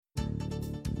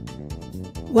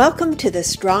Welcome to the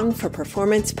Strong for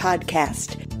Performance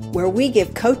podcast, where we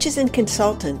give coaches and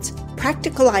consultants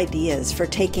practical ideas for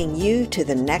taking you to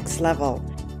the next level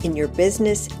in your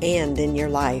business and in your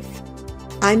life.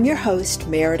 I'm your host,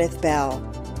 Meredith Bell.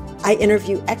 I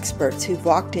interview experts who've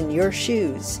walked in your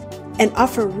shoes and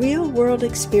offer real-world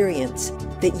experience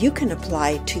that you can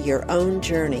apply to your own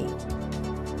journey.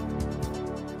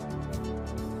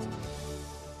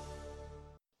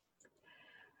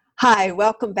 Hi,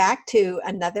 welcome back to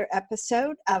another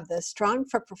episode of the Strong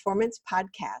for Performance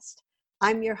podcast.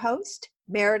 I'm your host,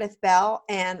 Meredith Bell,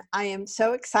 and I am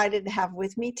so excited to have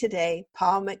with me today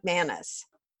Paul McManus.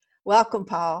 Welcome,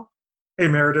 Paul. Hey,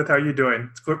 Meredith, how are you doing?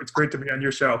 It's great to be on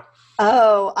your show.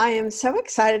 Oh, I am so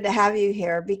excited to have you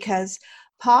here because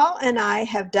Paul and I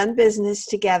have done business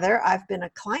together. I've been a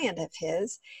client of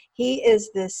his. He is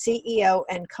the CEO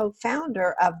and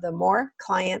co-founder of the More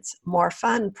Clients, More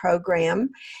Fun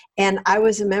program. And I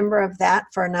was a member of that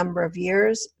for a number of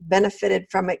years, benefited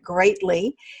from it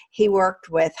greatly. He worked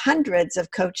with hundreds of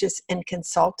coaches and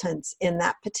consultants in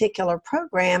that particular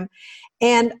program.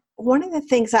 And one of the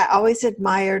things I always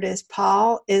admired is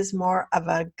Paul is more of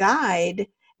a guide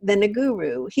than a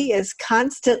guru. He is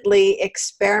constantly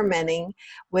experimenting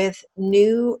with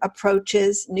new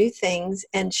approaches, new things,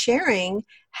 and sharing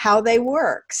how they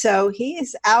work. So he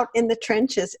is out in the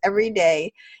trenches every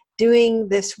day doing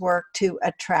this work to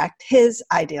attract his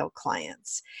ideal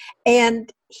clients.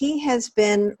 And he has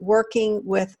been working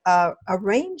with a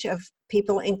range of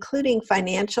people, including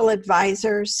financial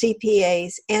advisors,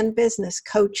 CPAs, and business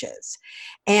coaches.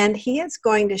 And he is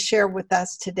going to share with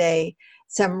us today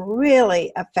some really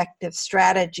effective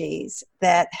strategies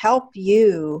that help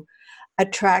you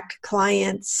attract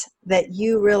clients that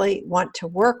you really want to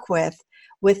work with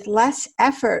less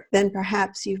effort than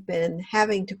perhaps you've been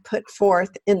having to put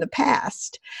forth in the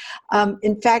past.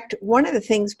 In fact, one of the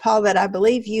things, Paul, that I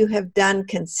believe you have done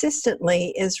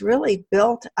consistently is really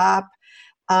built up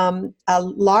a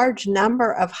large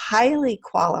number of highly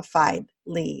qualified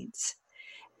leads.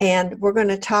 And we're going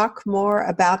to talk more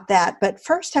about that. But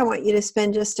first, I want you to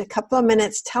spend just a couple of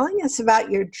minutes telling us about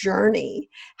your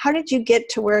journey. How did you get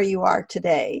to where you are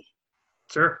today?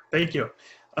 Sure. Thank you.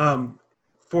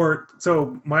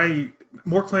 So my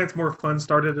More Clients, More Fun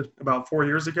started about 4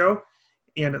 years ago.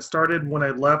 And it started when I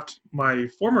left my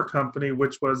former company,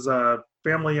 which was a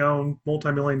family-owned,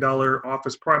 multi-million-dollar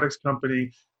office products company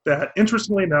that,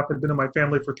 interestingly enough, had been in my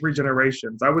family for 3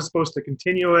 generations. I was supposed to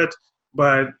continue it,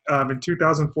 but in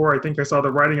 2004, I think I saw the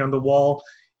writing on the wall,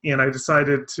 and I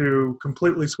decided to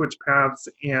completely switch paths,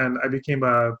 and I became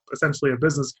essentially a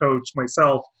business coach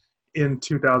myself in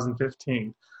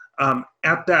 2015.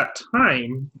 At that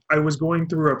time, I was going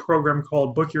through a program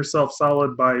called Book Yourself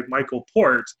Solid by Michael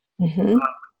Port,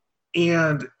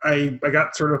 and I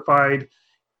got certified,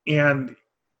 and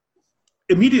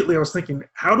immediately I was thinking,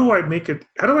 how do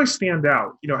I stand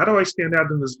out? How do I stand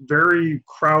out in this very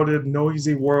crowded,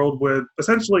 noisy world with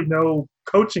essentially no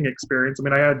coaching experience? I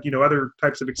mean, I had, other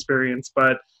types of experience,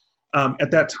 but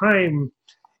at that time,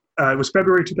 it was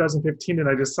February 2015, and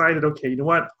I decided, okay, you know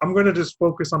what? I'm going to just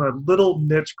focus on a little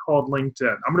niche called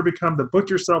LinkedIn. I'm going to become the Book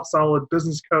Yourself Solid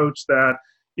business coach that,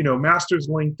 masters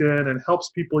LinkedIn and helps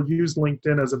people use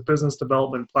LinkedIn as a business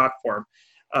development platform.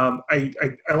 I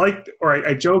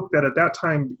joke that at that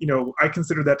time, I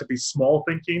considered that to be small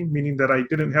thinking, meaning that I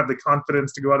didn't have the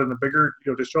confidence to go out in a bigger,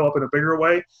 to show up in a bigger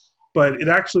way. But it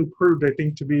actually proved, I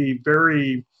think, to be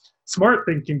very smart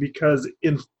thinking, because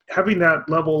in having that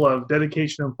level of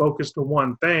dedication and focus to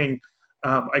one thing,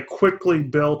 I quickly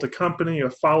built a company, a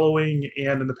following,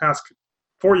 and in the past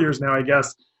 4 years now, I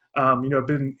guess, I've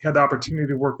had the opportunity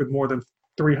to work with more than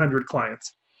 300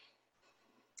 clients.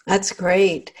 That's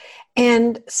great.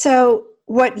 And so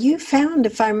what you found,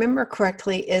 if I remember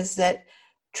correctly, is that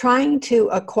trying to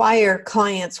acquire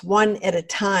clients one at a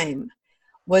time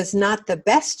was not the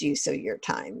best use of your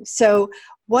time. So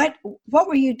what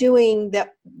were you doing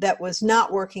that was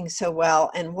not working so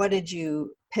well, and what did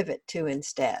you pivot to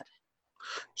instead?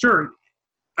 Sure.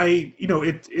 I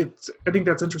think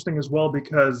that's interesting as well,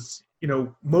 because,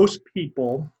 most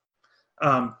people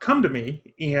come to me,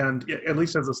 and at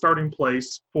least as a starting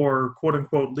place for quote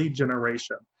unquote lead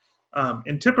generation.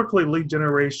 And typically lead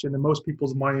generation in most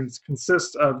people's minds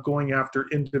consists of going after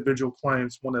individual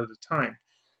clients one at a time.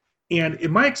 And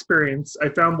in my experience, I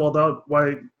found while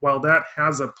that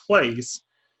has a place,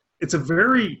 it's a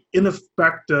very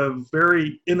ineffective,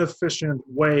 very inefficient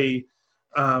way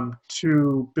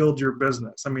to build your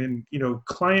business. I mean,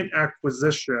 client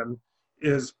acquisition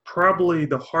is probably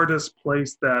the hardest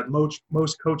place that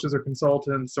most coaches or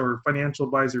consultants or financial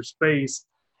advisors face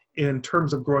in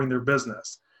terms of growing their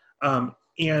business.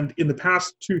 And in the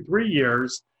past 2-3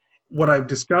 years, what I've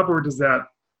discovered is that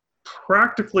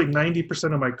practically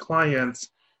 90% of my clients,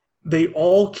 they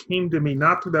all came to me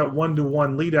not through that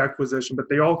one-to-one lead acquisition, but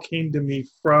they all came to me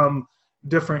from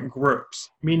different groups,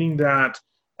 meaning that,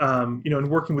 in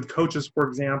working with coaches, for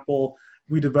example,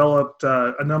 we developed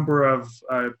a number of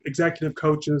executive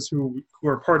coaches who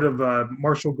are part of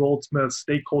Marshall Goldsmith's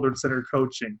stakeholder-centered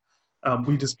coaching.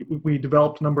 We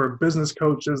developed a number of business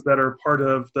coaches that are part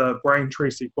of the Brian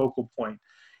Tracy Focal Point.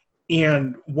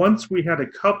 And once we had a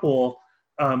couple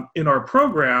in our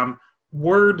program,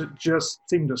 word just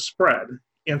seemed to spread.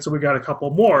 And so we got a couple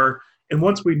more. And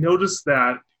once we noticed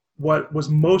that, what was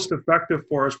most effective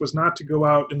for us was not to go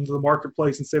out into the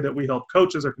marketplace and say that we help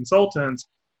coaches or consultants.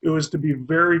 It was to be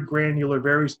very granular,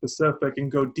 very specific,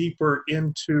 and go deeper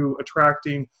into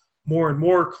attracting more and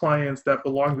more clients that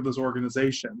belong to those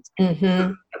organizations.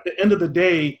 Mm-hmm. At the end of the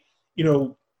day,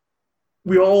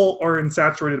 we all are in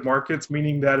saturated markets,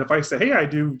 meaning that if I say, hey, I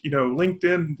do,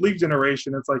 LinkedIn lead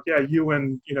generation, it's like, yeah, you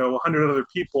and, 100 other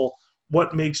people,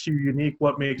 what makes you unique?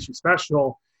 What makes you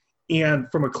special? And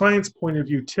from a client's point of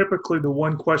view, typically the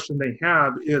one question they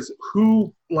have is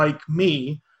who, like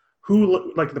me,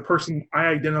 who, like the person I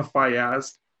identify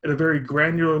as at a very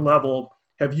granular level,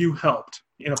 have you helped?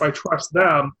 And if I trust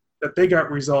them that they got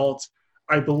results,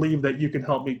 I believe that you can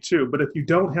help me too. But if you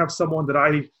don't have someone that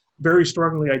I very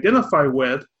strongly identify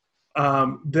with,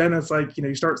 then it's like,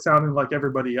 you start sounding like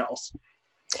everybody else.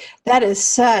 That is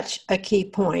such a key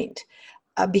point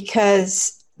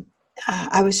because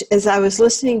as I was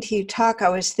listening to you talk, I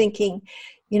was thinking,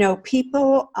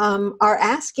 people are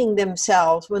asking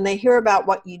themselves when they hear about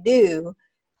what you do,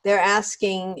 they're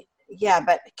asking, yeah,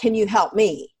 but can you help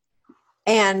me?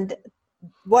 And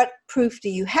what proof do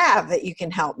you have that you can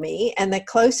help me? And the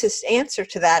closest answer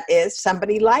to that is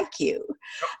somebody like you,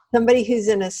 somebody who's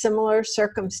in a similar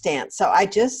circumstance. So I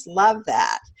just love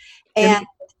that. And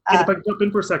if I can jump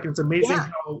in for a second, it's amazing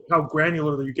how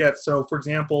granular you get. So, for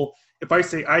example, if I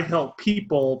say I help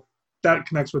people, that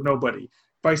connects with nobody.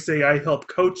 If I say I help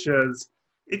coaches,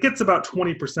 it gets about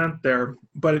 20% there.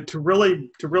 But to really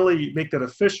make that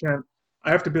efficient,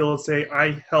 I have to be able to say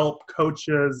I help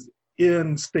coaches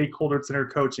in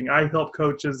stakeholder-centered coaching. I help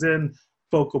coaches in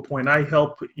Focal Point. I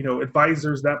help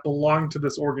advisors that belong to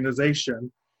this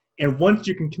organization. And once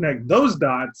you can connect those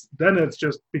dots, then it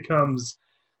just becomes,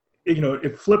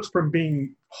 it flips from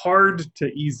being hard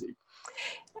to easy.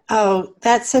 Oh,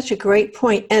 that's such a great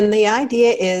point. And the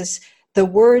idea is the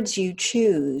words you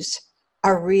choose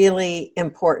are really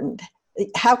important.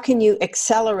 How can you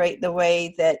accelerate the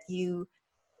way that you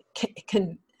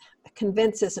can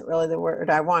convince isn't really the word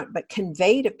I want, but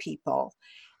convey to people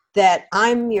that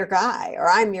I'm your guy or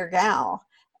I'm your gal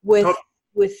with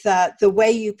the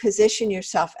way you position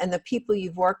yourself and the people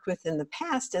you've worked with in the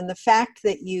past and the fact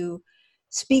that you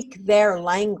speak their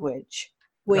language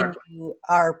when you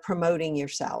are promoting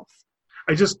yourself.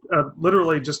 I just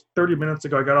literally just 30 minutes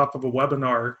ago, I got off of a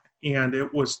webinar and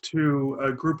it was to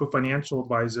a group of financial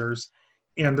advisors.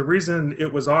 And the reason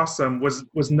it was awesome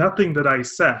was nothing that I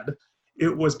said.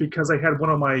 It was because I had one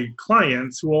of my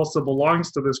clients who also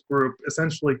belongs to this group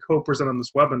essentially co-present on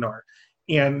this webinar.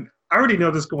 And I already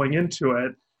know this going into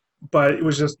it, but it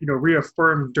was just,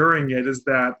 reaffirmed during it is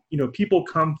that, people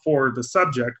come for the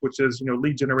subject, which is,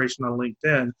 lead generation on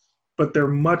LinkedIn, but they're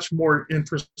much more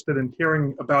interested in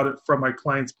hearing about it from my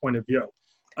client's point of view.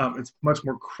 It's much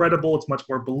more credible. It's much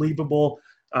more believable.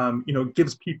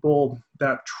 Gives people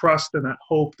that trust and that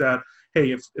hope that,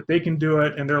 hey, if they can do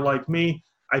it and they're like me,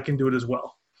 I can do it as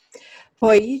well.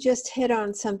 Boy, you just hit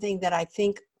on something that I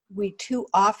think we too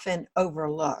often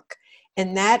overlook.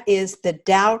 And that is the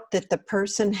doubt that the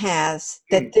person has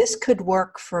that this could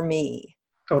work for me.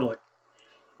 Totally.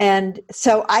 And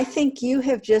so I think you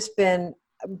have just been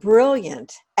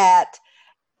brilliant at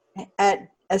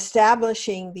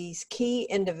establishing these key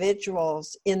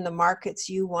individuals in the markets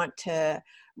you want to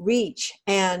reach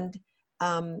and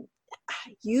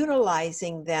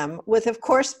utilizing them with, of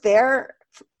course, their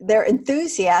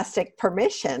enthusiastic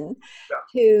permission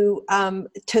to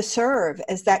serve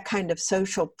as that kind of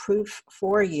social proof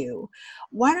for you.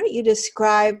 Why don't you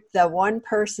describe the one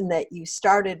person that you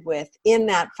started with in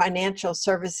that financial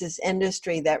services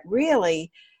industry that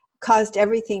really caused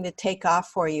everything to take off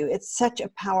for you? It's such a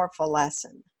powerful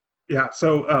lesson. Yeah.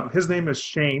 So his name is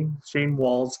Shane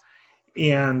Walls,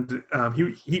 and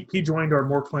he joined our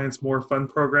More Clients, More Fun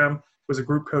program. It was a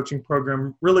group coaching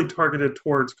program really targeted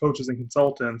towards coaches and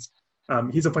consultants.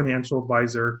 He's a financial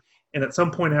advisor. And at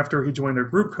some point after he joined our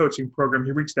group coaching program,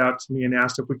 he reached out to me and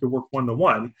asked if we could work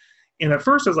one-to-one. And at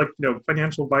first I was like,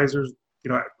 financial advisors,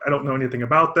 I don't know anything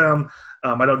about them.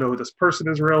 I don't know who this person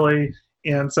is really.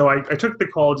 And so I took the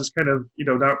call, just kind of,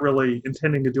 not really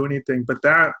intending to do anything. But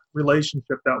that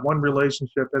one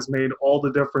relationship has made all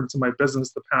the difference in my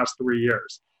business the past 3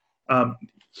 years.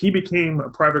 He became a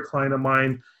private client of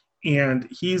mine, and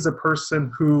he's a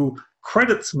person who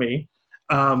credits me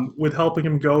with helping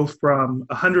him go from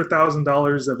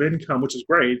 $100,000 of income, which is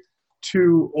great,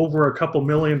 to over a couple $1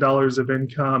 million of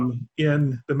income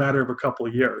in the matter of a couple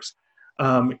of years.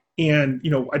 And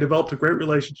I developed a great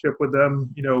relationship with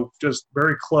them, just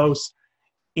very close.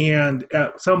 And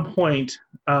at some point,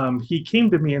 he came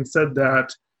to me and said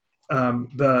that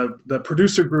the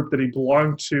producer group that he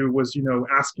belonged to was,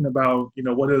 asking about,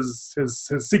 what his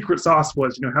secret sauce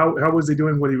was, how was he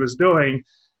doing what he was doing?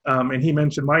 And he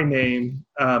mentioned my name,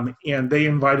 and they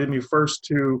invited me first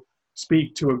to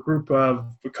speak to a group of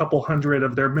a couple hundred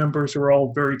of their members who are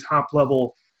all very top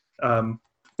level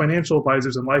financial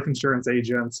advisors and life insurance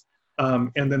agents.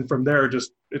 And then from there, it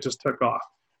just took off.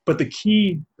 But the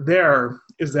key there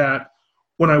is that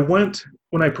when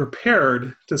I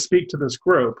prepared to speak to this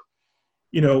group,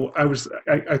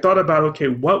 I thought about, okay,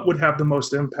 what would have the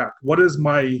most impact? What is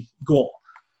my goal?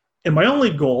 And my only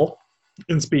goal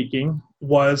in speaking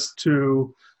was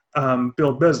to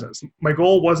build business. My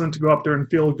goal wasn't to go up there and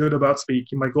feel good about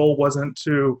speaking. My goal wasn't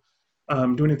to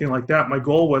do anything like that. My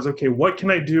goal was, okay, what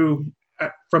can I do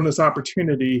from this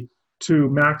opportunity to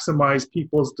maximize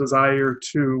people's desire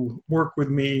to work with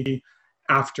me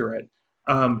after it?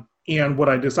 And what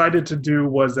I decided to do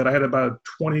was that I had about a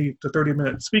 20 to 30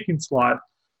 minute speaking slot.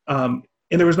 And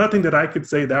there was nothing that I could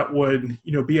say that would,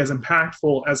 be as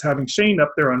impactful as having Shane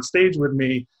up there on stage with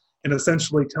me and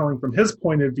essentially telling from his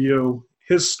point of view,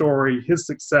 his story, his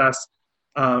success.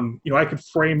 I could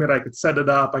frame it, I could set it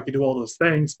up, I could do all those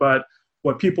things, but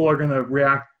what people are going to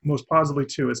react most positively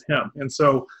to is him. And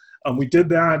so we did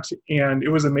that, and it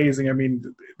was amazing. I mean,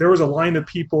 there was a line of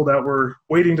people that were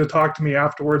waiting to talk to me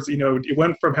afterwards. It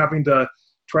went from having to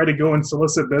try to go and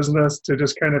solicit business to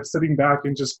just kind of sitting back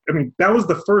and that was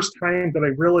the first time that I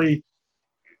really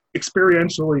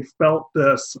experientially felt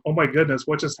this, oh my goodness,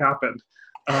 what just happened?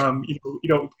 How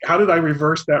did I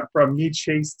reverse that from me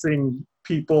chasing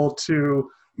people to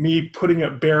me putting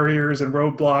up barriers and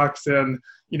roadblocks and,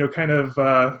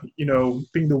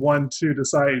 being the one to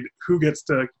decide who gets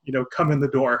to, come in the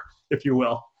door, if you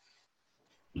will.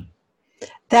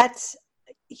 That's,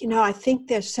 I think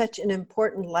there's such an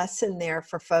important lesson there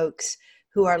for folks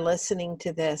who are listening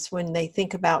to this when they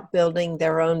think about building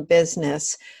their own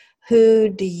business. Who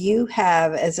do you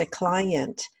have as a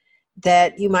client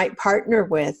that you might partner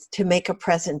with to make a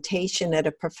presentation at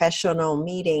a professional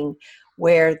meeting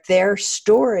where their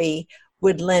story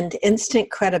would lend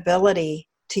instant credibility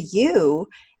to you?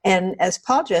 And as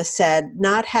Paul just said,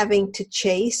 not having to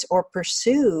chase or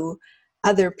pursue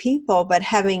other people, but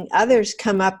having others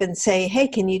come up and say, hey,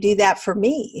 can you do that for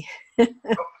me? A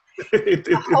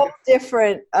whole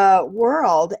different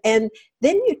world. And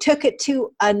then you took it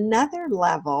to another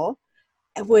level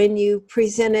when you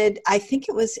presented, I think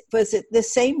was it the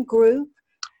same group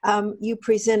you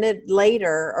presented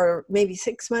later, or maybe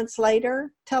 6 months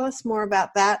later? Tell us more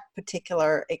about that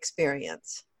particular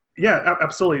experience. Yeah,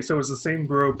 absolutely. So it was the same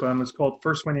group. It's called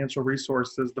First Financial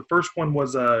Resources. The first one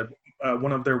was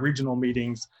one of their regional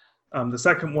meetings. The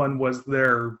second one was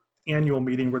their annual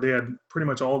meeting where they had pretty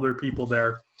much all their people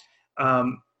there.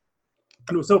 And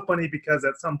it was so funny because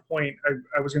at some point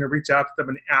I was going to reach out to them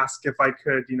and ask if I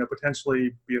could,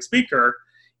 potentially be a speaker.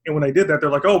 And when I did that, they're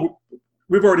like, oh,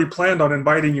 we've already planned on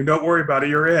inviting you. Don't worry about it.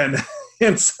 You're in.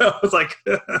 And so I was like,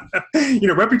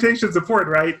 reputation is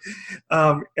important, right?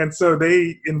 And so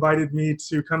they invited me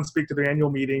to come speak to their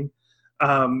annual meeting.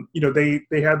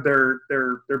 They had their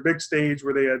big stage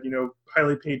where they had,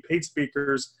 highly paid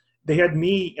speakers. They had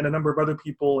me and a number of other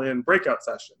people in breakout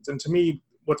sessions. And to me,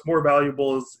 what's more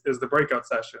valuable is the breakout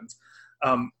sessions.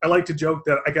 I like to joke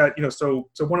that I got, so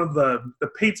one of the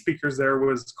paid speakers there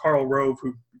was Karl Rove,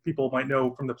 who people might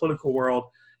know from the political world.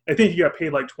 I think he got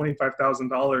paid like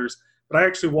 $25,000, but I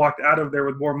actually walked out of there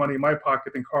with more money in my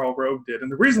pocket than Karl Rove did.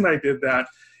 And the reason I did that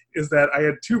is that I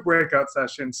had 2 breakout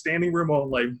sessions, standing room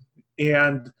only,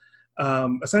 and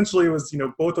essentially it was,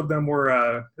 both of them were,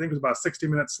 I think it was about a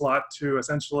 60-minute slot to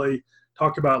essentially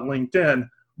talk about LinkedIn.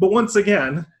 But once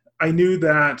again, I knew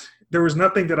that there was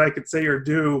nothing that I could say or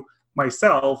do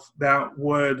myself that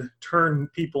would turn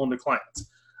people into clients,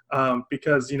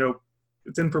 because,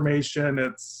 it's information,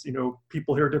 it's,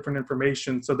 people hear different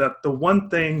information. So that the one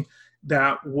thing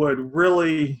that would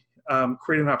really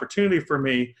create an opportunity for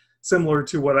me, similar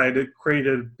to what I had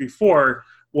created before,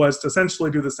 was to essentially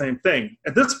do the same thing.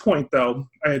 At this point, though,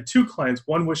 I had 2 clients.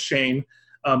 One was Shane.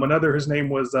 Another, his name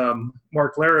was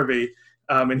Mark Larrabee.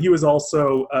 And he was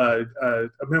also a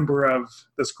member of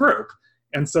this group.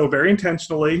 And so very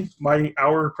intentionally,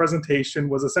 our presentation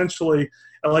was essentially,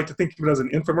 I like to think of it as an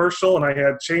infomercial, and I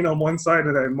had Shane on one side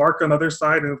and I had Mark on the other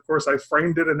side. And of course I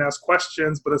framed it and asked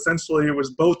questions, but essentially it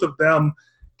was both of them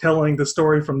telling the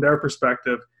story from their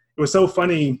perspective. It was so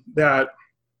funny that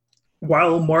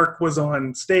while Mark was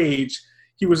on stage,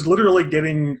 he was literally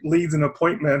getting leads and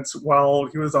appointments while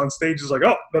he was on stage. He was like,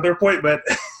 oh, another appointment.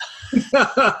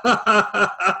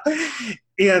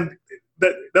 And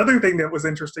the other thing that was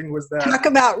interesting was that... Talk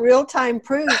about real-time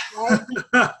proof, right?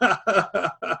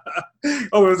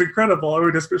 Oh, it was incredible.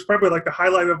 It was probably like the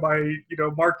highlight of my,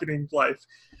 marketing life.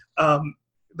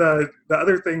 The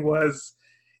other thing was,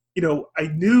 I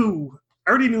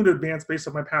already knew in advance based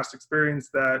on my past experience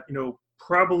that,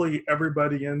 probably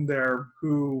everybody in there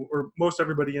or most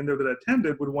everybody in there that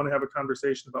attended would want to have a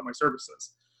conversation about my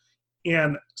services.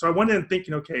 And so I went in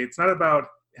thinking, okay, it's not about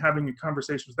having a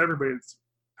conversation with everybody. It's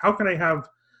how can I have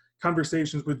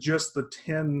conversations with just the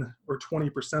 10 or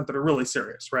 20% that are really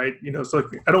serious, right? So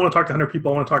I don't want to talk to 100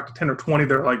 people. I want to talk to 10 or 20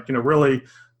 that are like, really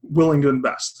willing to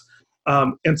invest.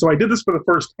 And so I did this for the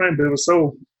first time, but it was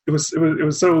so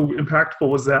impactful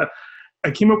was that I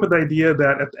came up with the idea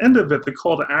that at the end of it, the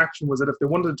call to action was that if they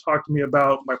wanted to talk to me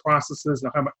about my processes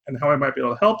and how I might be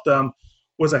able to help them,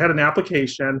 was I had an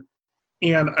application,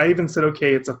 and I even said,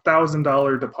 okay, it's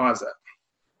 $1,000 deposit.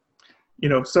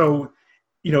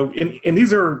 And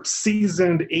these are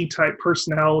seasoned A-type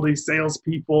personality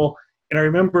salespeople. And I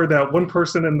remember that one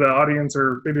person in the audience,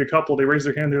 or maybe a couple, they raised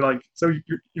their hand. They're like, "So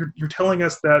you're telling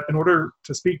us that in order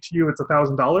to speak to you, it's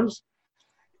 $1,000?"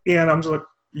 And I'm just like,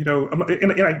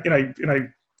 and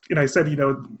I said,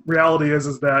 reality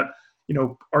is that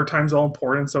our time's all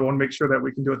important, so I want to make sure that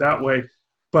we can do it that way.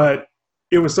 But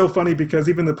it was so funny because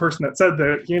even the person that said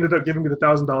that, he ended up giving me the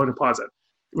 $1,000 deposit.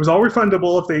 It was all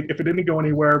refundable if it didn't go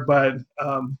anywhere, but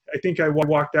I think I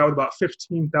walked out with about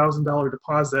 $15,000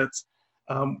 deposits,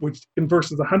 which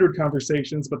versus 100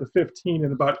 conversations, but the 15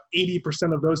 and about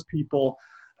 80% of those people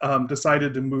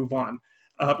decided to move on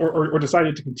or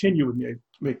decided to continue with me,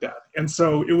 make that. And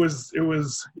so it was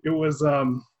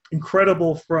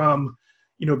incredible from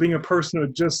being a person who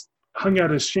just hung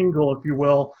out a shingle, if you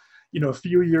will, a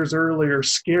few years earlier,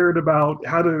 scared about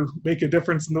how to make a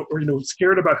difference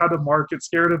scared about how to market,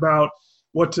 scared about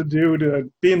what to do, to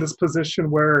be in this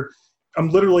position where I'm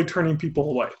literally turning people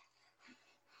away.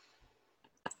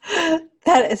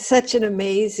 That is such an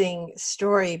amazing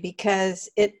story because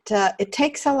it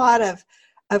takes a lot of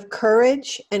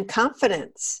courage and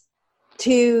confidence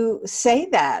to say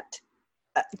that.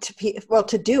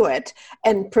 To do it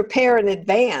and prepare in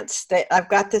advance that I've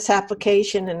got this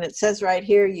application and it says right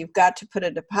here, you've got to put a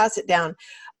deposit down,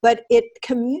 but it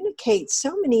communicates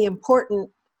so many important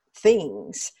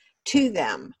things to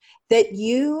them that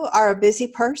you are a busy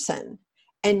person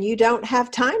and you don't have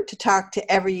time to talk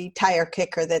to every tire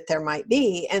kicker that there might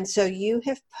be. And so you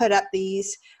have put up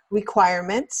these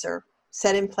requirements or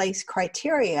set in place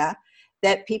criteria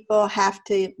that people have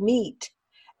to meet.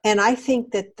 And I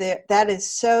think that is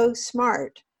so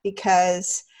smart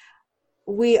because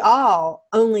we all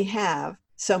only have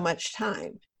so much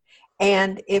time.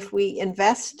 And if we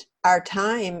invest our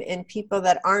time in people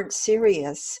that aren't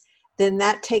serious, then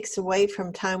that takes away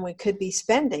from time we could be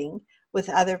spending with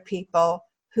other people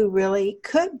who really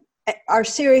are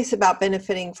serious about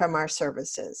benefiting from our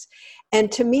services.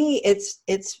 And to me,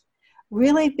 it's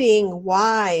really being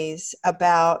wise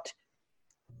about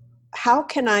how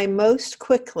can I most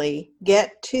quickly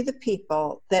get to the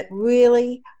people that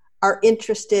really are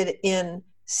interested in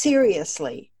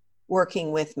seriously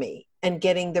working with me and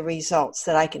getting the results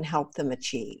that I can help them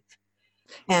achieve.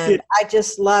 And I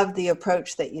just love the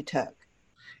approach that you took.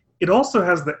 It also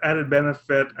has the added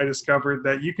benefit, I discovered,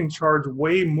 that you can charge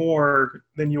way more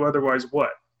than you otherwise would.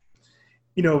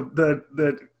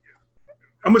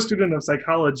 I'm a student of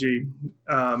psychology,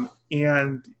 and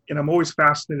I'm always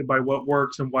fascinated by what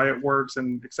works and why it works,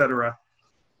 and et cetera.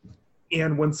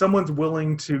 And when someone's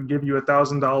willing to give you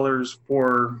 $1,000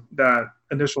 for that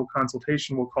initial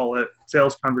consultation, we'll call it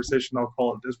sales conversation, I'll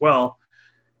call it as well,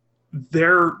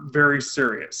 they're very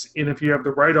serious. And if you have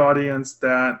the right audience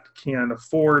that can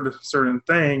afford certain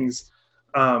things,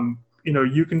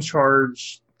 you can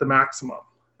charge the maximum.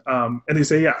 And they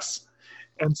say yes.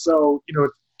 And so,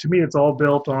 to me, it's all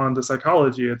built on the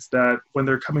psychology. It's that when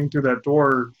they're coming through that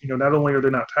door, not only are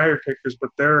they not tire kickers, but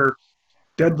they're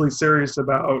deadly serious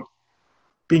about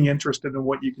being interested in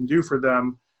what you can do for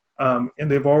them. And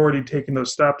they've already taken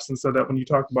those steps. And so that when you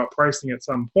talk about pricing at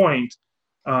some point,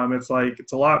 it's like,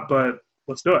 it's a lot, but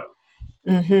let's do it.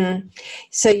 Mm-hmm.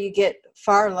 So you get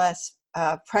far less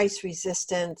price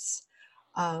resistance.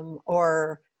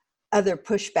 or other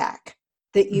pushback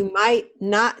that you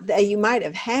might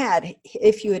have had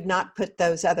if you had not put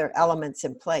those other elements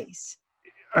in place?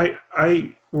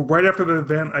 I right after the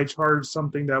event, I charged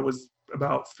something that was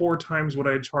about 4 times what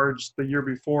I had charged the year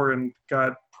before and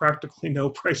got practically no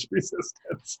price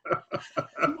resistance.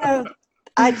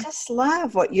 I just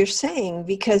love what you're saying,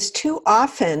 because too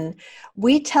often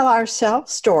we tell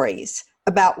ourselves stories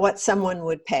about what someone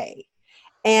would pay.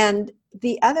 And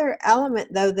the other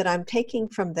element, though, that I'm taking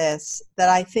from this that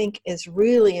I think is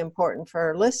really important for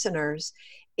our listeners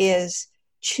is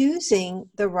choosing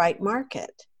the right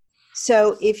market.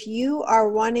 So if you are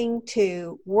wanting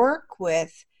to work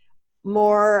with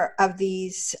more of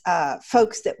these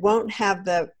folks that won't have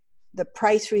the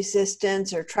price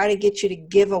resistance or try to get you to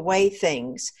give away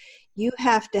things, you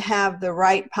have to have the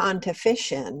right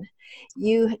pontificien.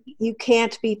 You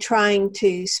can't be trying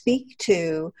to speak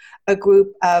to a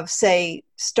group of, say,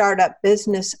 startup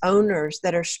business owners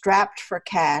that are strapped for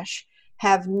cash,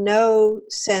 have no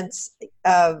sense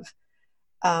of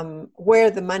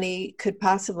where the money could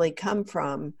possibly come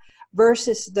from,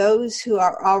 versus those who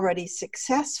are already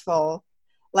successful,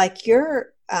 like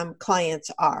your clients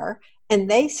are, and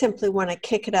they simply want to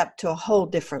kick it up to a whole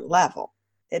different level.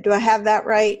 Do I have that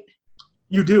right?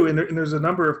 You do, and there's a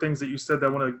number of things that you said that I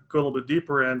want to go a little bit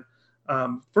deeper in.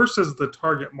 First is the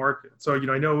target market. So,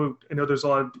 I know there's a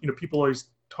lot of, people always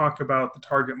talk about the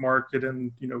target market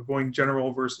and, going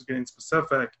general versus getting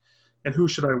specific and who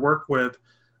should I work with.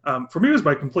 For me, it was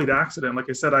by complete accident. Like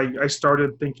I said, I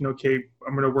started thinking, okay,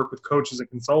 I'm going to work with coaches and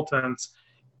consultants,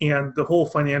 and the whole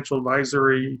financial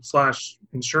advisory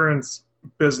 / insurance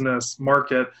business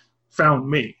market found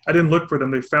me. I didn't look for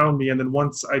them. They found me. And then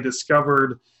once I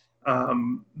discovered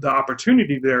the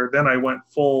opportunity there, then I went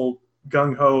full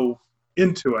gung-ho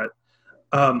into it.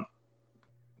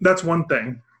 That's one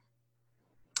thing.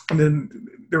 And then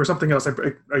there was something else. I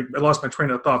lost my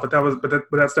train of thought, but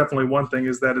that's definitely one thing,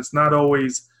 is that it's not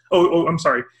always, I'm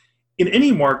sorry. In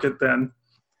any market then,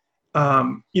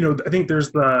 I think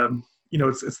there's the,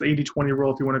 it's the 80-20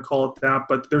 rule, if you want to call it that,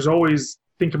 but there's always,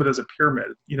 think of it as a pyramid,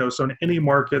 so in any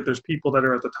market, there's people that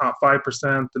are at the top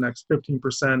 5%, the next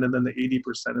 15%, and then the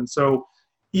 80%. And so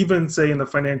even say in the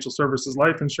financial services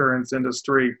life insurance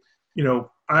industry,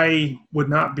 I would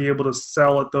not be able to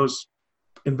sell at those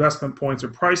investment points or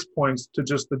price points to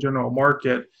just the general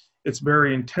market. It's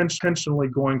very intentionally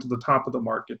going to the top of the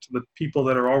market, to the people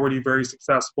that are already very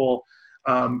successful,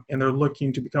 and they're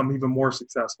looking to become even more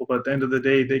successful. But at the end of the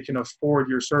day, they can afford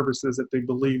your services if they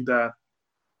believe that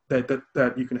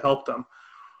you can help them.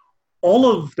 All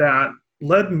of that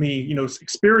led me,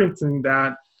 experiencing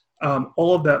that,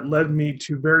 all of that led me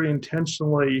to very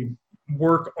intentionally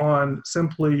work on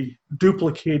simply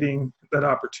duplicating that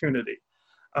opportunity.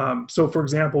 So for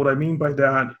example, what I mean by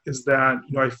that is that,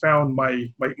 I found my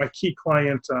key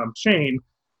client, Shane,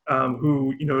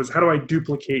 who, is how do I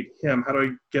duplicate him? How do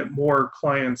I get more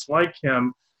clients like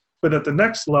him? But at the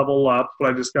next level up,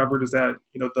 what I discovered is that,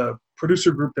 the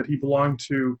producer group that he belonged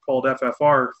to, called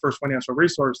FFR, First Financial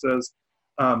Resources,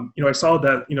 I saw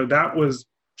that, that was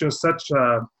just such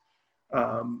a,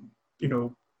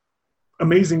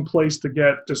 amazing place to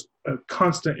get just a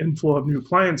constant inflow of new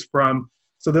clients from.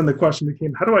 So then the question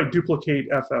became, how do I duplicate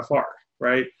FFR,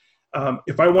 right?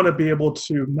 If I want to be able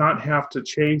to not have to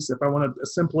chase, if I want to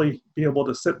simply be able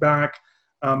to sit back,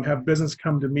 have business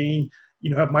come to me,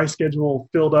 have my schedule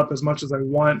filled up as much as I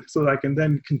want, so that I can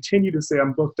then continue to say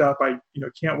I'm booked up. I,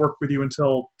 can't work with you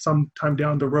until sometime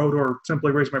down the road, or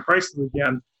simply raise my prices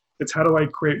again. It's how do I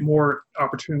create more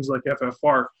opportunities like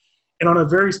FFR? And on a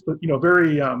very,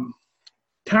 very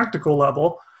tactical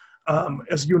level,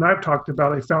 as you and I have talked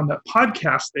about, I found that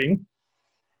podcasting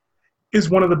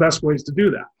is one of the best ways to do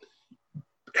that.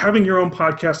 Having your own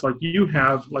podcast like you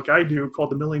have, like I do, called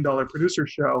the $1 Million Producer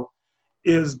Show,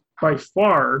 is by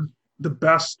far the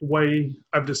best way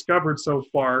I've discovered so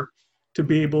far to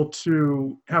be able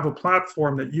to have a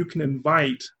platform that you can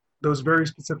invite those very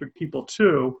specific people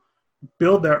to,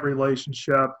 build that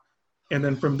relationship, and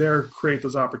then from there create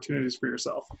those opportunities for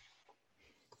yourself.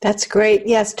 That's great.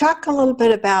 Yes. Talk a little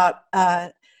bit about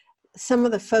some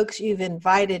of the folks you've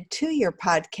invited to your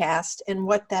podcast and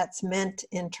what that's meant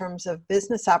in terms of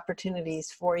business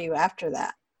opportunities for you after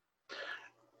that.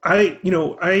 I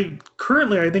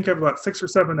currently, I think I have about 6 or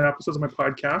 7 episodes of my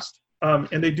podcast,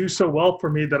 and they do so well for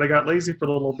me that I got lazy for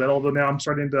a little bit, although now I'm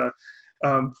starting to,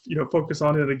 focus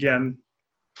on it again.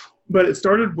 But it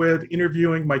started with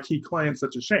interviewing my key clients,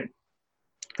 such as Shane.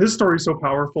 His story is so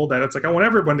powerful that it's like, I want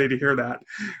everybody to hear that,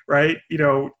 right?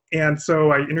 And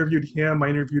so I interviewed him, I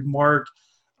interviewed Mark,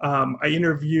 I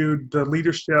interviewed the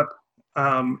leadership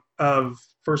of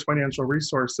First Financial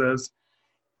Resources.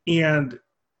 And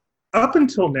up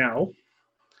until now,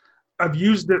 I've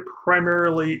used it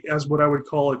primarily as what I would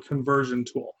call a conversion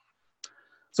tool.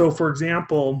 So for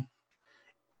example,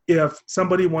 if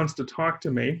somebody wants to talk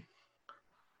to me,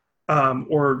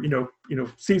 or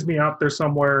sees me out there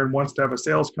somewhere and wants to have a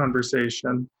sales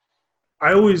conversation,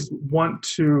 I always want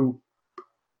to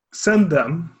send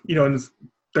them, and it's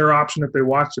their option if they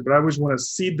watch it, but I always want to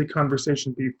seed the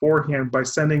conversation beforehand by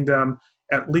sending them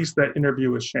at least that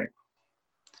interview with Shane.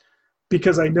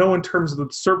 Because I know in terms of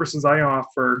the services I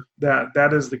offer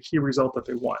that is the key result that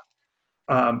they want.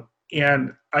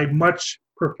 And I much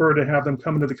prefer to have them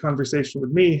come into the conversation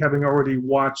with me having already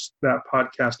watched that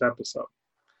podcast episode.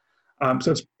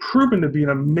 So it's proven to be an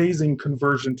amazing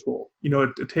conversion tool.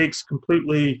 It takes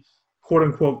completely, quote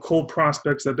unquote, cold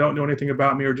prospects that don't know anything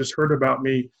about me or just heard about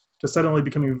me to suddenly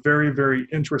becoming very, very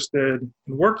interested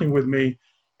in working with me,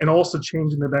 and also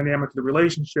changing the dynamic of the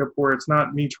relationship where it's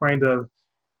not me trying to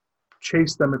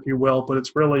chase them, if you will, but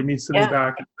it's really me sitting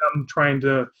back and them trying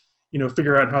to,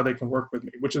 figure out how they can work with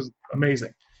me, which is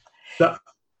amazing.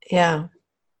 Yeah.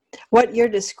 What you're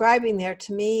describing there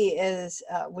to me is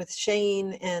with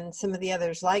Shane and some of the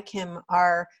others like him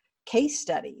are case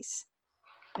studies.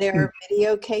 They're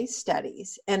video case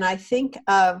studies. And I think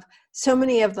of so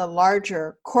many of the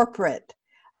larger corporate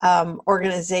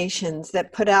organizations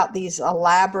that put out these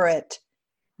elaborate,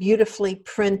 beautifully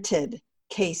printed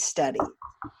case studies.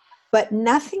 But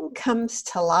nothing comes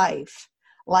to life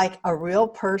like a real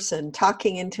person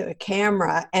talking into a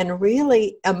camera and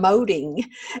really emoting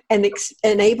and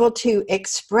able to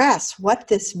express what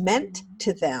this meant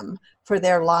to them for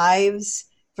their lives,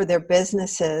 for their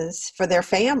businesses, for their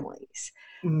families.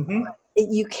 Mm-hmm.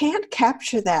 You can't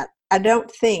capture that, I don't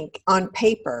think, on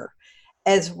paper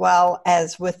as well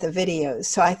as with the videos.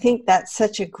 So I think that's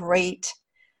such a great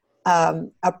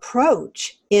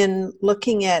approach in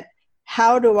looking at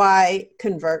how do I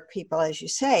convert people, as you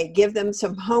say, give them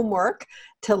some homework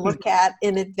to look at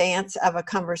in advance of a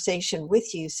conversation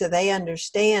with you so they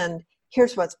understand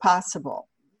here's what's possible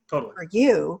for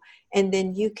you. And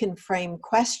then you can frame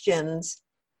questions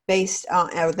based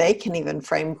on, or they can even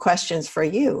frame questions for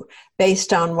you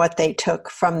based on what they took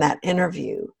from that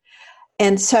interview.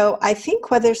 And so I think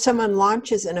whether someone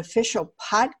launches an official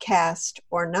podcast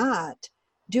or not,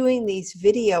 doing these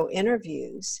video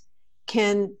interviews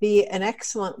can be an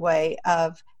excellent way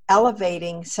of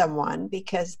elevating someone,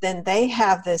 because then they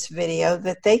have this video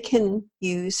that they can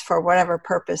use for whatever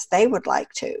purpose they would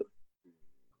like to.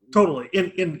 Totally.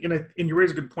 And you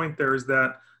raise a good point there is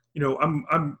that,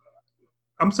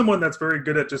 I'm someone that's very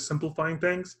good at just simplifying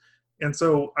things. And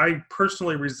so I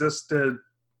personally resisted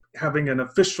having an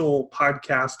official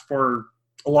podcast for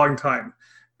a long time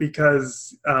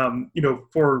because,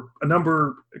 for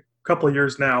a couple of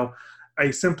years now, I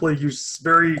simply use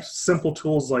very simple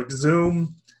tools like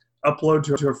Zoom, upload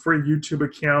to a free YouTube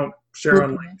account, share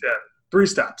on LinkedIn. 3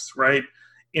 steps, right?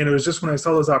 And it was just when I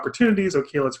saw those opportunities,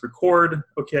 okay, let's record.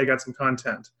 Okay, I got some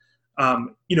content.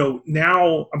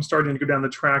 Now I'm starting to go down the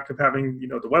track of having,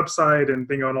 the website and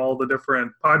being on all the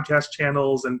different podcast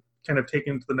channels and kind of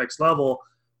taking it to the next level.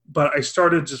 But I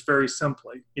started just very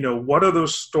simply, what are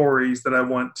those stories that I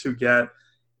want to get?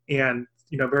 And,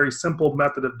 very simple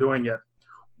method of doing it.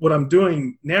 What I'm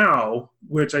doing now,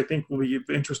 which I think will be of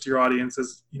interest to your audience,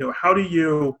 is, how do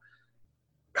you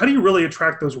really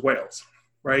attract those whales,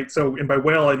 right? So, and by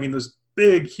whale, I mean those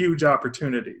big, huge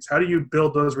opportunities. How do you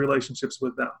build those relationships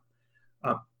with them?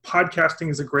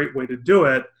 Podcasting is a great way to do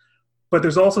it, but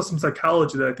there's also some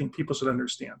psychology that I think people should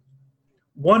understand.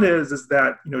 One is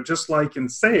that, just like in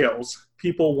sales,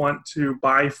 people want to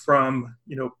buy from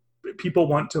people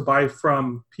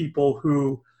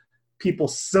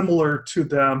similar to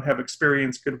them have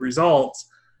experienced good results.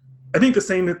 I think the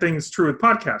same thing is true with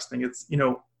podcasting. It's,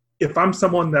 if I'm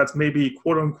someone that's maybe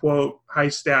quote unquote high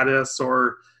status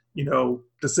or,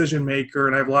 decision maker,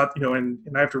 and I have a lot, and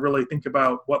I have to really think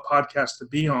about what podcast to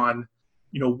be on,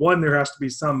 one, there has to be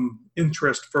some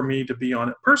interest for me to be on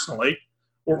it personally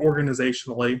or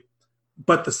organizationally.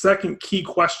 But the second key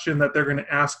question that they're going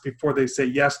to ask before they say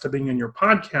yes to being in your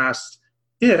podcast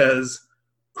is,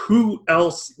 who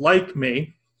else like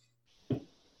me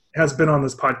has been on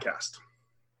this podcast?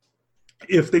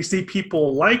 If they see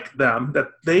people like them that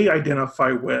they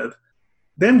identify with,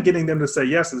 then getting them to say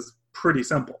yes is pretty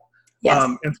simple.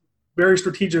 Yes. And very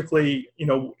strategically,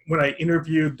 when I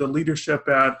interviewed the leadership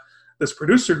at this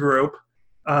producer group,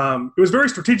 it was very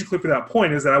strategically for that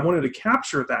point, is that I wanted to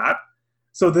capture that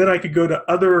so then I could go to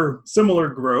other similar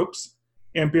groups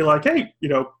and be like, hey,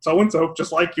 so-and-so,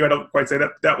 just like you. I don't quite say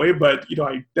that way, but,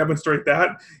 I demonstrate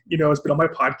that, it's been on my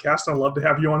podcast and I'd love to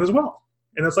have you on as well.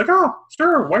 And it's like, oh,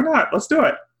 sure, why not? Let's do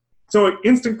it. So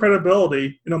instant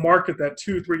credibility in a market that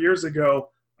 2-3 years ago,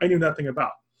 I knew nothing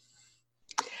about.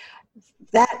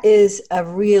 That is a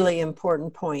really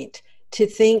important point, to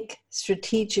think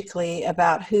strategically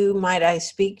about who might I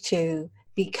speak to,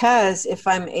 because if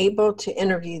I'm able to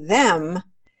interview them,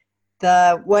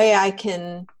 the way I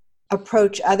can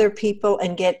approach other people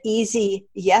and get easy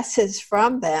yeses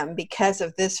from them because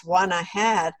of this one I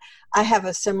have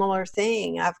a similar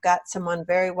thing. I've got someone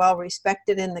very well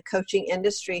respected in the coaching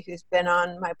industry who's been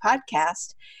on my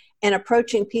podcast, and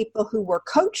approaching people who were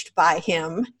coached by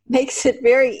him makes it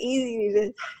very easy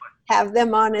to have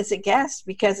them on as a guest,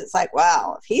 because it's like,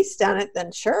 wow, if he's done it,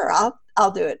 then sure,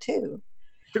 I'll do it too.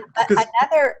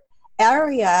 Another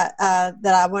area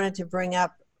that I wanted to bring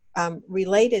up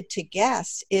related to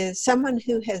guests is someone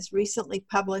who has recently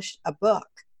published a book,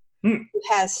 who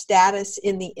has status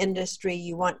in the industry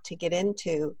you want to get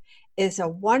into, is a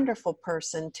wonderful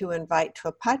person to invite to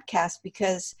a podcast,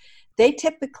 because they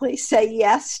typically say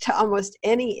yes to almost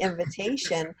any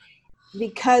invitation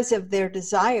because of their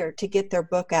desire to get their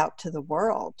book out to the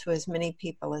world, to as many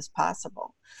people as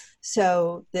possible.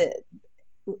 So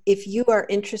if you are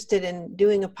interested in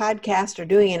doing a podcast or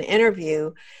doing an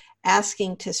interview,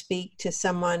 asking to speak to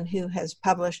someone who has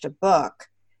published a book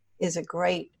is a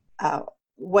great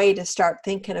way to start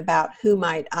thinking about who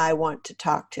might I want to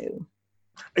talk to.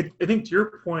 I think to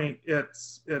your point,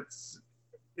 it's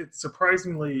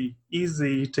surprisingly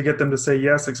easy to get them to say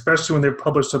yes, especially when they've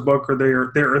published a book or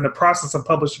they're in the process of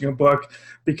publishing a book,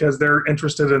 because they're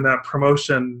interested in that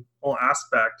promotional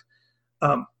aspect.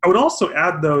 I would also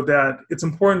add, though, that it's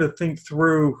important to think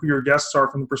through who your guests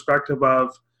are from the perspective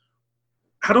of,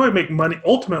 how do I make money?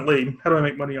 Ultimately, how do I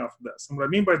make money off of this? And what I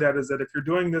mean by that is that if you're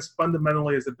doing this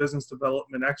fundamentally as a business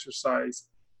development exercise,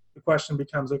 the question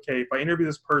becomes, okay, if I interview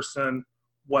this person,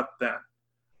 what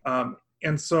then?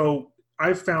 And so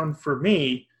I've found for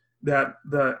me that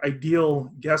the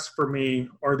ideal guests for me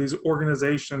are these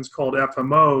organizations called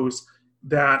FMOs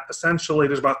that essentially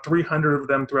there's about 300 of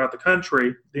them throughout the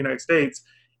country, the United States,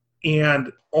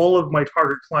 and all of my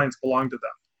target clients belong to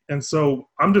them. And so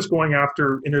I'm just going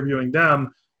after interviewing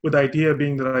them, with the idea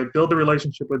being that I build a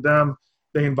relationship with them.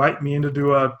 They invite me in to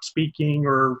do a speaking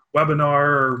or webinar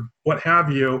or what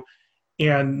have you.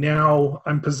 And now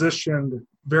I'm positioned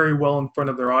very well in front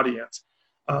of their audience.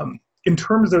 In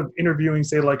terms of interviewing,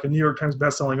 say, like a New York Times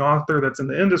bestselling author that's in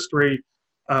the industry,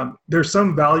 there's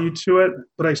some value to it,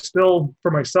 but I still, for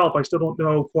myself, I still don't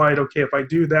know quite, okay, if I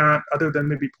do that, other than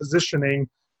maybe positioning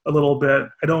a little bit,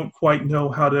 I don't quite know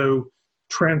how to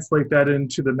translate that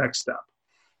into the next step.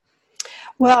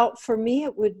 Well, for me,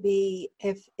 it would be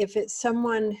if it's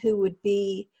someone who would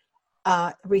be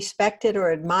respected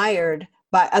or admired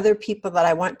by other people that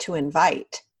I want to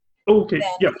invite. Okay,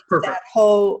 yeah, perfect. That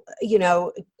whole,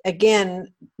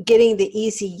 again, getting the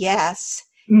easy yes.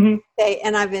 Mm-hmm.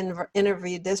 And I've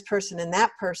interviewed this person and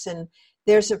that person.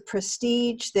 There's a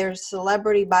prestige, there's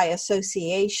celebrity by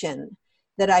association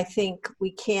that I think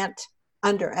we can't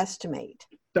underestimate.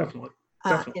 Definitely.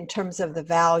 In terms of the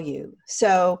value.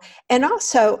 So, and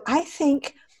also I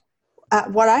think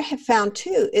what I have found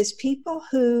too is people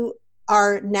who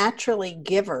are naturally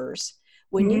givers,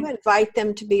 when you invite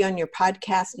them to be on your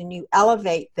podcast and you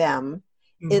elevate them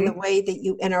in the way that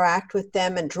you interact with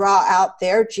them and draw out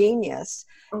their genius,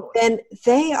 then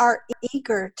they are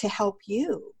eager to help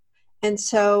you. And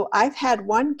so I've had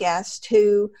one guest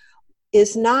who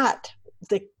is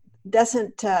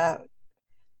doesn't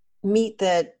meet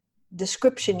the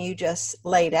description you just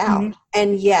laid out,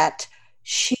 and yet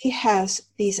she has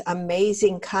these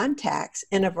amazing contacts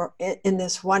in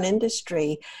this one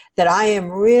industry that I am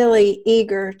really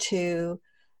eager to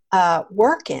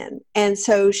work in, and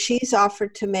so she's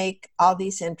offered to make all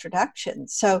these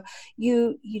introductions. So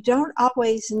you don't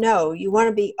always know. You want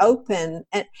to be open,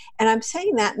 and I'm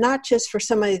saying that not just for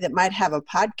somebody that might have a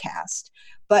podcast,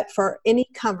 but for any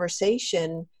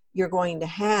conversation you're going to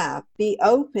have. Be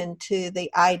open to the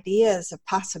ideas of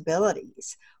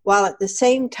possibilities, while at the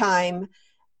same time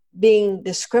being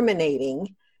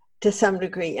discriminating to some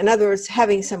degree. In other words,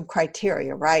 having some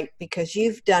criteria, right? Because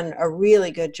you've done a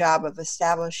really good job of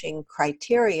establishing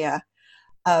criteria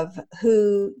of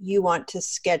who you want to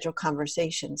schedule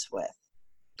conversations with.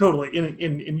 Totally.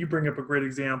 And you bring up a great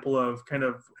example of kind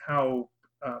of how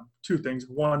two things.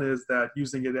 One is that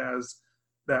using it as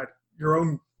that your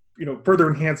own, further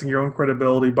enhancing your own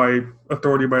credibility by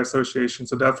authority by association.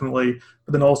 So definitely,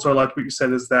 but then also I like what you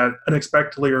said is that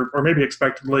unexpectedly or maybe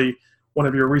expectedly, one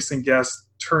of your recent guests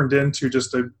turned into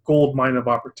just a gold mine of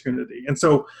opportunity. And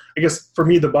so I guess for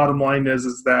me, the bottom line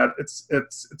is that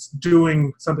it's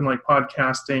doing something like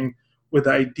podcasting with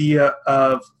the idea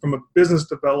of, from a business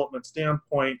development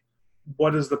standpoint,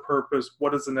 what is the purpose?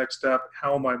 What is the next step?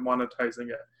 How am I monetizing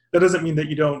it? That doesn't mean that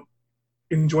you don't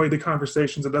enjoy the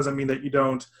conversations. It doesn't mean that you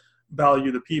don't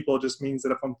value the people. It just means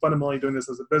that if I'm fundamentally doing this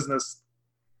as a business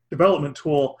development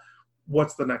tool,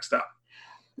 what's the next step?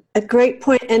 A great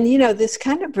point. And, this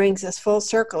kind of brings us full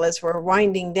circle as we're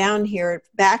winding down here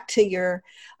back to your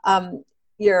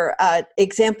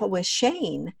example with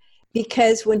Shane,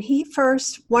 because when he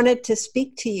first wanted to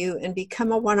speak to you and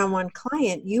become a one-on-one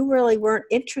client, you really weren't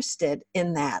interested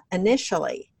in that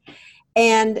initially.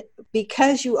 And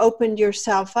because you opened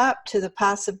yourself up to the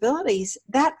possibilities,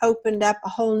 that opened up a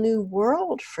whole new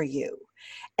world for you.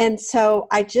 And so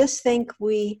I just think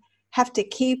we have to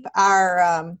keep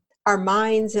our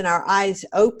minds and our eyes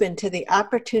open to the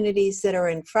opportunities that are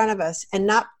in front of us, and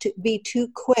not to be too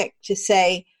quick to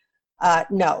say,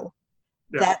 no,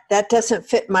 that doesn't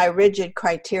fit my rigid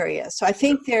criteria. So I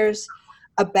think there's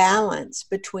a balance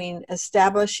between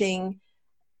establishing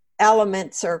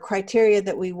elements or criteria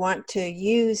that we want to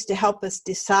use to help us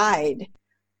decide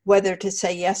whether to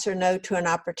say yes or no to an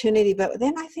opportunity. But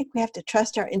then I think we have to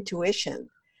trust our intuition.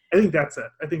 I think that's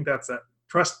it.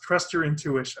 Trust your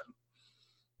intuition.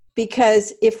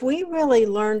 Because if we really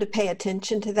learn to pay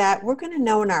attention to that, we're going to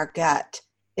know in our gut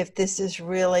if this is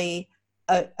really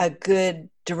a good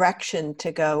direction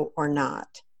to go or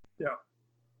not. Yeah.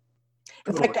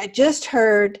 In fact, I just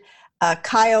heard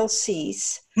Kyle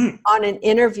Cease on an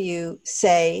interview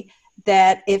say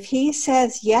that if he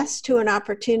says yes to an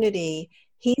opportunity,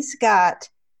 he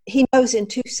knows in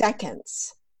 2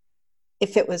 seconds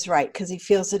if it was right, because he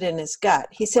feels it in his gut.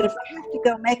 He said, if I have to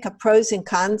go make a pros and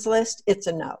cons list, it's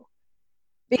a no,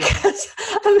 because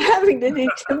I'm having to do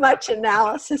too much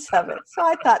analysis of it. So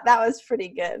I thought that was pretty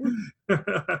good.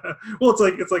 Well,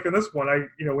 it's like in this one, I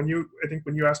think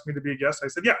when you asked me to be a guest, I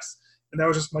said yes, and that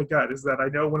was just my gut. Is that I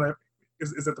know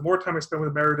is that the more time I spend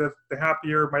with Meredith, the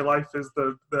happier my life is,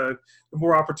 the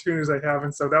more opportunities I have.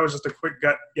 And so that was just a quick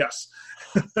gut yes.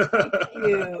 Thank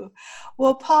you.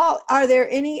 Well, Paul, are there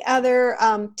any other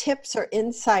tips or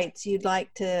insights you'd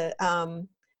like to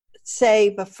say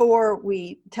before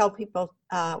we tell people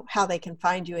how they can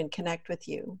find you and connect with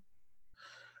you?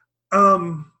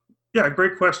 Yeah,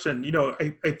 great question.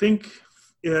 I think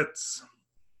it's,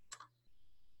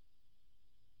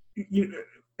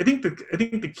 I think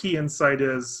the key insight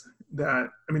is that,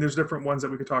 there's different ones that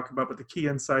we could talk about, but the key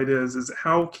insight is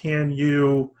how can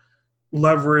you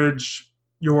leverage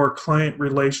your client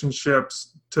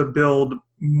relationships to build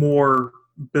more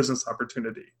business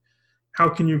opportunity? How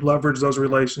can you leverage those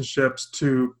relationships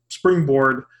to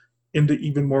springboard into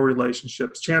even more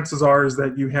relationships? Chances are is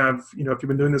that you have, if you've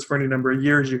been doing this for any number of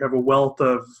years, you have a wealth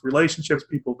of relationships,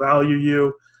 people value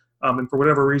you, and for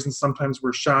whatever reason, sometimes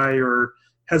we're shy or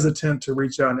hesitant to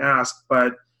reach out and ask.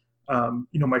 But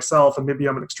myself, and maybe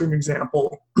I'm an extreme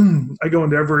example, I go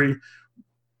into every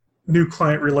new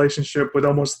client relationship with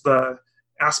almost the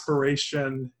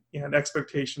aspiration and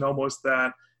expectation almost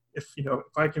that if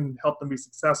I can help them be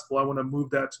successful, I want to move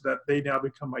that so that they now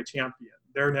become my champion.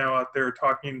 They're now out there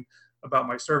talking about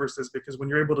my services, because when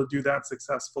you're able to do that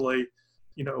successfully,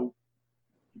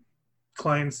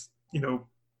 clients,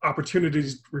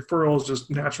 opportunities, referrals just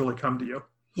naturally come to you.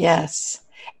 Yes.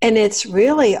 And it's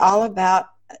really all about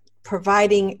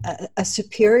providing a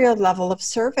superior level of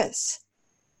service,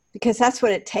 because that's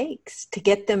what it takes to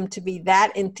get them to be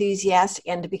that enthusiastic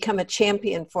and to become a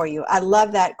champion for you. I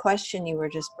love that question you were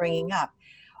just bringing up.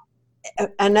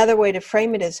 Another way to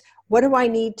frame it is, what do I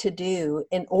need to do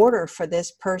in order for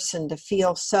this person to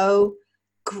feel so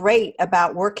great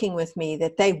about working with me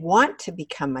that they want to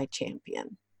become my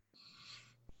champion?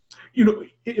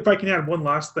 If I can add one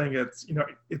last thing, it's,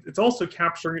 it's also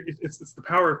capturing, it's the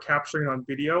power of capturing on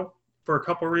video for a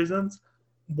couple of reasons.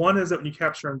 One is that when you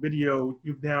capture on video,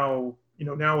 you've now,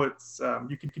 now it's,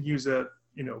 you can use it,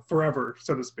 forever,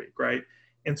 so to speak, right?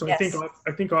 And so yes.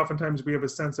 I think oftentimes we have a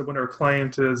sense of when our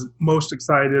client is most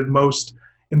excited, most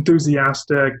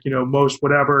enthusiastic, most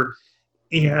whatever,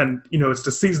 and, it's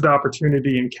to seize the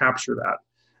opportunity and capture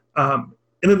that.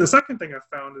 And then the second thing I've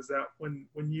found is that when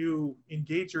you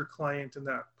engage your client in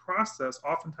that process,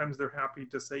 oftentimes they're happy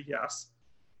to say yes.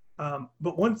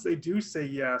 But once they do say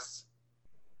yes,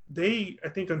 I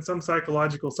think on some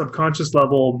psychological subconscious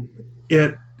level,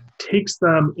 it takes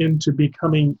them into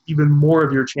becoming even more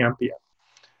of your champion.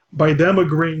 By them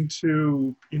agreeing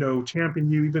to, champion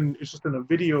you, even it's just in a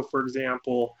video, for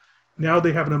example, now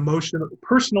they have an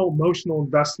personal emotional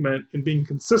investment in being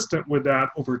consistent with that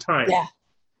over time. Yeah.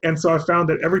 And so I found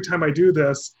that every time I do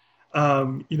this,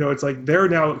 it's like they're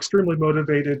now extremely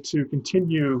motivated to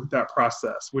continue that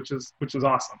process, which is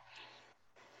awesome.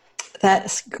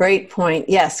 That's a great point.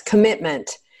 Yes,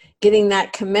 commitment. Getting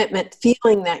that commitment,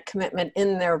 feeling that commitment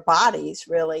in their bodies,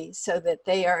 really, so that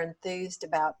they are enthused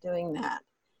about doing that.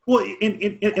 Well,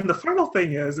 and the final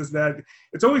thing is that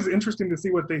it's always interesting to see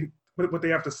what they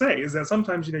have to say. Is that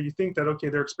sometimes you think that okay,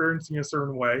 they're experiencing a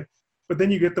certain way, but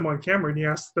then you get them on camera and you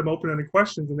ask them open-ended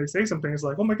questions and they say something. It's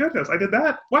like, oh my goodness, I did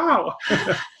that! Wow,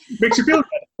 makes you feel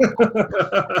good.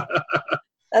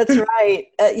 That's right.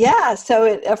 Yeah, so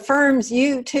it affirms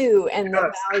you too and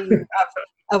the value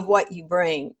of what you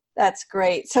bring. That's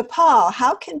great. So, Paul,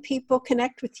 how can people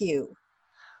connect with you?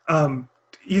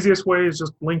 Easiest way is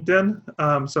just LinkedIn.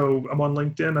 So I'm on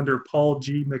LinkedIn under Paul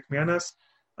G. McManus.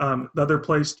 The other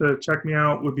place to check me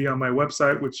out would be on my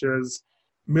website, which is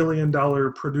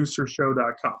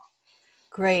milliondollarproducershow.com.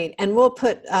 Great. And we'll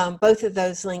put both of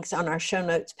those links on our show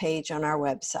notes page on our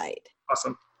website.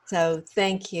 Awesome. So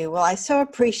thank you. Well, I so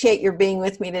appreciate your being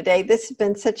with me today. This has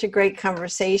been such a great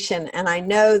conversation. And I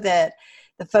know that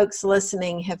the folks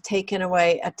listening have taken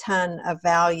away a ton of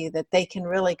value that they can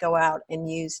really go out and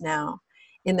use now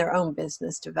in their own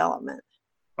business development.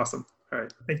 Awesome. All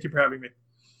right. Thank you for having me.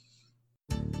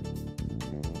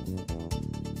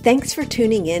 Thanks for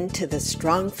tuning in to the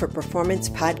Strong for Performance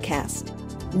podcast.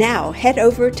 Now head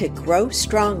over to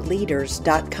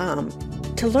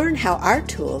growstrongleaders.com to learn how our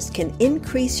tools can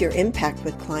increase your impact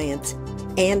with clients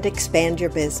and expand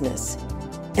your business.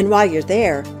 And while you're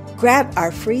there, grab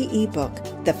our free ebook,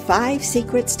 The 5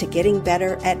 Secrets to Getting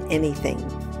Better at Anything.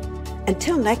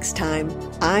 Until next time,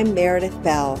 I'm Meredith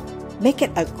Bell. Make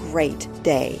it a great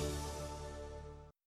day.